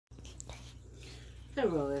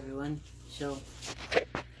Hello everyone. So, I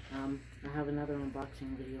have another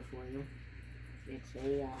unboxing video for you. It's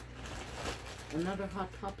another Hot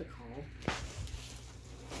Topic haul.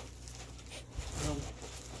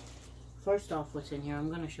 First off, what's in here, I'm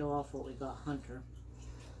going to show off what we got Hunter.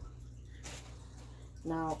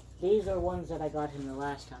 Now, these are ones that I got him the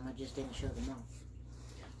last time, I just didn't show them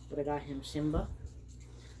off. But I got him Simba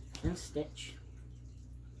and Stitch.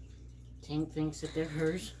 Tank thinks that they're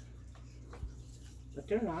hers, but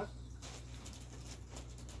they're not.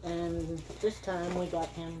 And this time we got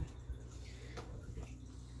him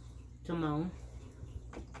Timon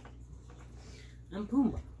and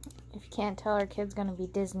Pumbaa. If you can't tell, our kid's gonna be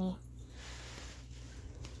Disney.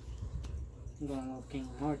 I'm going with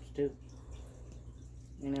Kingdom Hearts too,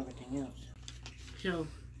 and everything else. So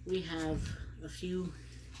we have a few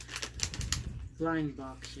blind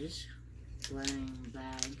boxes, blind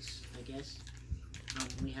bags, I guess.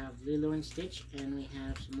 We have Lilo and Stitch, and we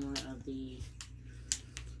have some more of the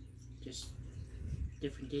just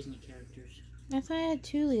different Disney characters. I thought I had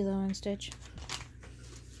 2 Lilo and Stitch.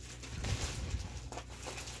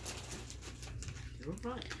 You're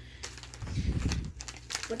right.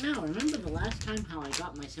 But now, remember the last time how I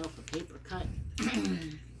got myself a paper cut?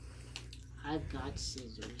 I've got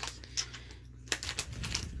scissors.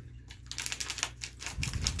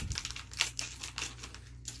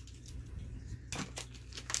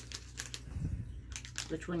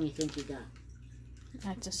 Which one do you think you got?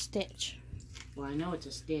 That's a Stitch. Well, I know it's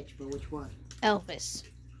a Stitch, but which one? Elvis.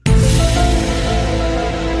 Am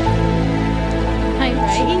I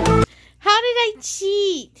right? How did I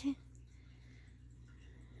cheat?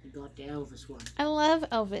 You got the Elvis one. I love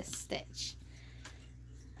Elvis Stitch.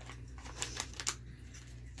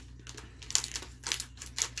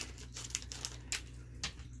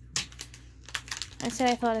 I said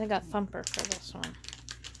I thought I got Thumper for this one.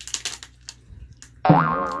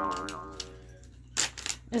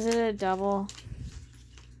 Is it a double?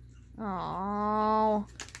 Oh.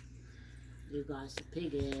 You got the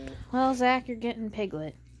Piglet. Well, Zach, you're getting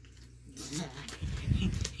Piglet. Zach.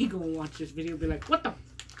 He gonna watch this video and be like, what the?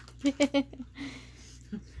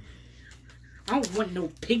 I don't want no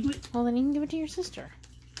Piglet. Well, then you can give it to your sister.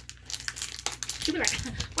 She'll be like,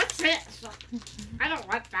 what's this? I don't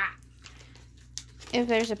want that. If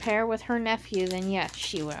there's a pair with her nephew, then yes,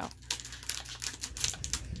 she will.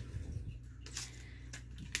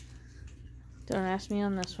 Don't ask me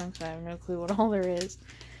on this one because I have no clue what all there is.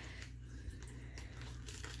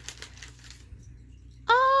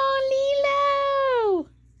 Oh, Lilo!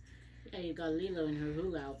 Yeah, you got Lilo in her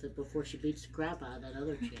hula outfit before she beats the crap out of that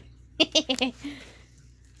other chick.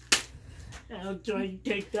 I'll try to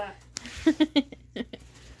take that.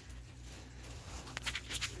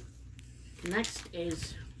 Next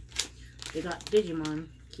is, we got Digimon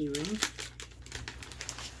keyrings.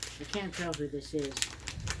 I can't tell who this is.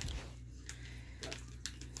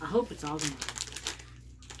 I hope it's Agumon.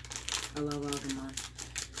 I love Agumon.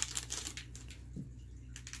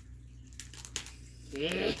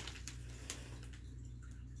 Yeah.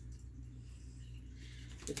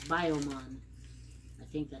 It's Biomon. I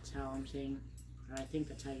think that's how I'm saying, or I think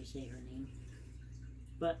that's how you say her name.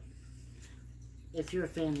 But if you're a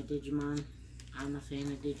fan of Digimon, I'm a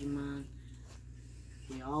fan of Digimon.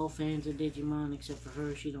 We're all fans of Digimon except for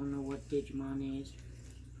her. She don't know what Digimon is.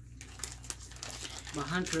 But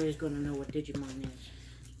Hunter is going to know what Digimon is.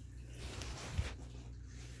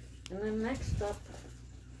 And then next up,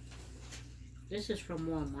 this is from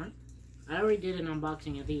Walmart. I already did an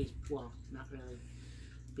unboxing of these. Well, not really.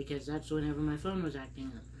 Because that's whenever my phone was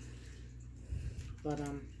acting up. But,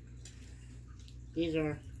 these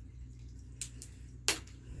are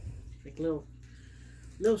like little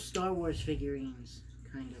Star Wars figurines,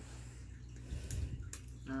 kind of.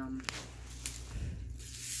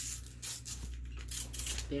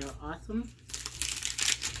 They are awesome.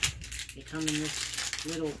 They come in this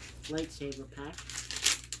little lightsaber pack.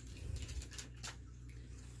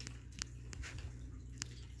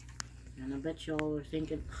 And I bet y'all are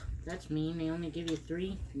thinking, that's mean, they only give you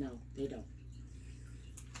 3? No, they don't.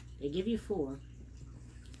 They give you 4.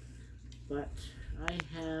 But I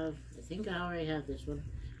think I already have this one.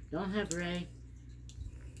 Don't have Rey.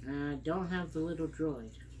 Don't have the little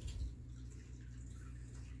droid.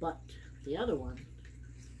 But the other one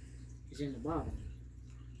is in the bottom.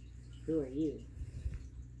 Who are you?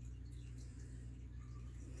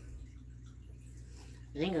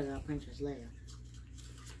 I think I got Princess Leia.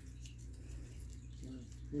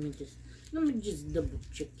 Let me just double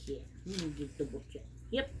check here. Let me just double check.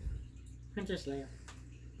 Yep, Princess Leia.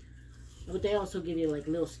 But they also give you like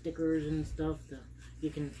little stickers and stuff to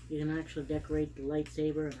can actually decorate the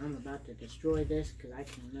lightsaber, and I'm about to destroy this because I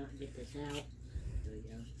cannot get this out. There we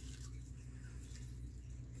go.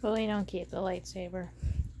 Well, we don't keep the lightsaber.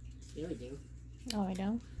 Yeah, we do. Oh, I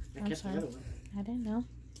don't? I kept the other one. I didn't know.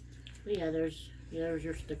 But yeah, there's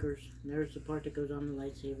your stickers. And there's the part that goes on the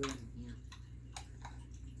lightsaber. And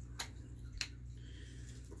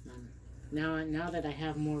yeah. Now that I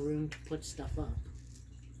have more room to put stuff up.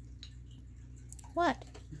 What?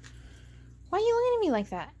 Why are you looking at me like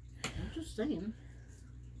that? I'm just saying.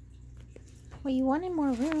 Well, you wanted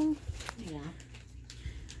more room. Yeah.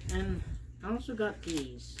 And I also got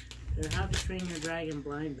these. They're How to Train Your Dragon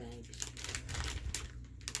blind bags.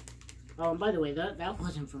 Oh, and by the way, that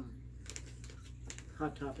wasn't from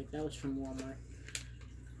Hot Topic. That was from Walmart.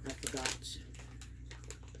 I forgot.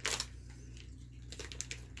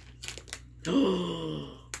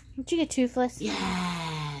 Did you get Toothless?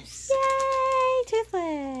 Yes! Yay!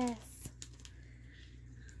 Toothless!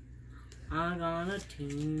 I got a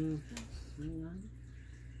Toothless.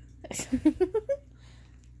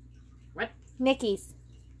 What? Nicky's.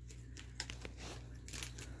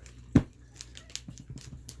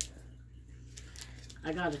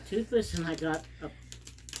 I got a Toothless and I got a...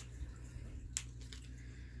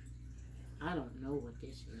 I don't know what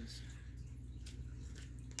this is.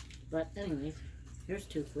 But anyways, here's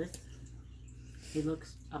Toothless. He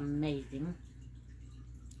looks amazing.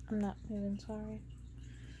 I'm not moving, sorry.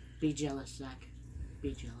 Be jealous, Zach.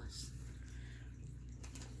 Be jealous.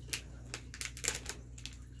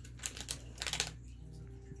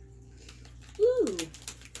 Ooh!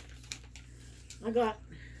 I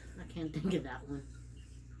can't think of that one.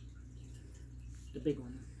 The big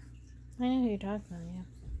one. I know who you're talking about, yeah.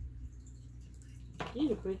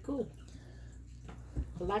 These are pretty cool.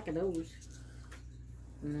 I like those.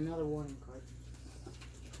 And another warning card.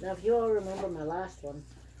 Now, if you all remember my last one,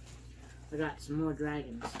 I got some more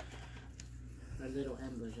dragons. Or little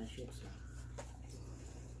embers, I should say.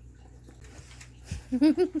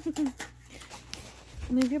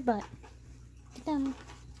 Move your butt. Get down.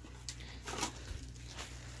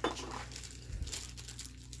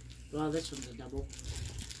 Well, this one's a double.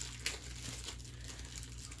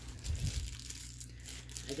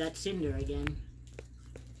 I got Cinder again.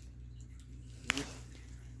 Yep.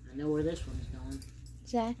 I know where this one's going.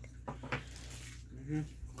 Zach.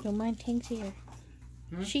 Don't mind Tank's ear.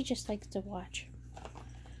 Hmm? She just likes to watch.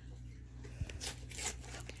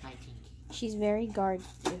 Hi, Tinky. She's very guarded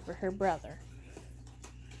over her brother.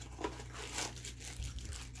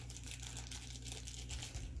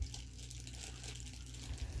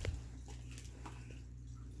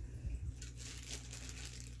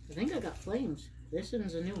 I think I got Flames. This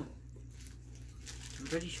one's a new one. I'm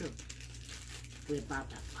pretty sure. We're about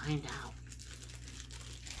to find out.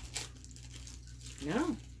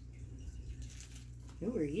 No.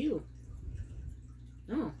 Who are you?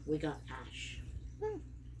 Oh, we got Ash.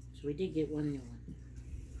 So we did get one new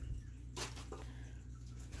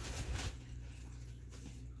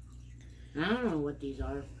one. I don't know what these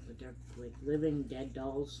are, but they're like living dead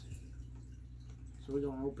dolls. So we're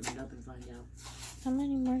gonna open it up and find out. How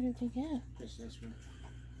many more did they get? Just this one.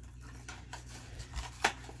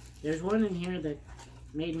 There's one in here that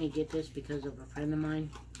made me get this because of a friend of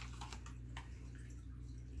mine.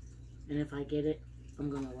 And if I get it,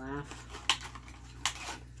 I'm gonna laugh.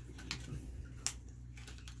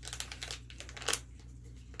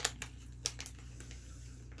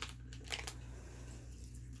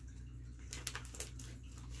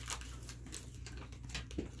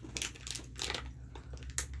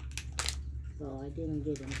 Oh, I didn't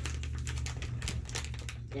get him.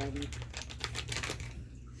 Dang it.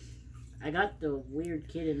 I got the weird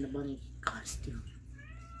kid in the bunny costume.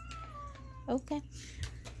 Okay.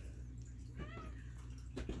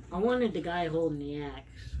 I wanted the guy holding the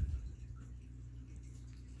axe.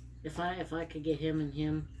 If I could get him and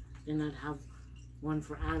him, then I'd have one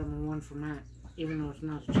for Adam and one for Matt, even though it's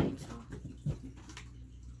not a chainsaw.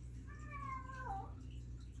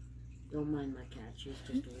 Don't mind my cat, she's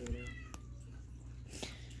just a weirdo.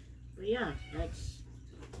 But yeah, that's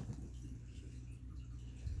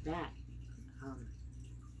that.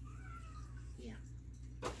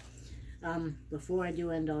 Before I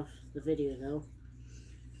do end off the video though,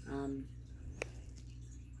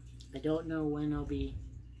 I don't know when I'll be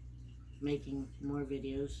making more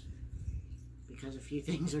videos because a few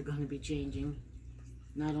things are going to be changing,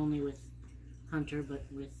 not only with Hunter but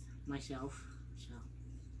with myself. So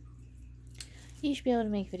You should be able to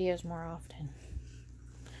make videos more often.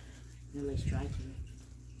 at least try to.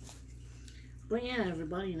 But yeah,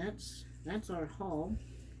 everybody, that's our haul.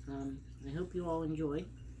 I hope you all enjoyed.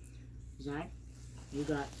 Zach, you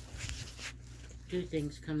got two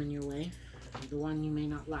things coming your way. The one you may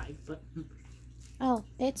not like, but... Oh,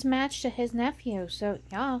 it's matched to his nephew, so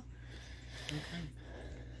yeah. Okay.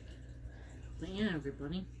 But yeah,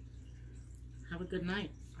 everybody. Have a good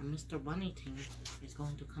night. And Mr. Bunny Team is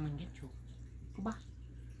going to come and get you. Goodbye.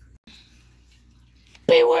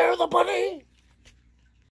 Beware the bunny!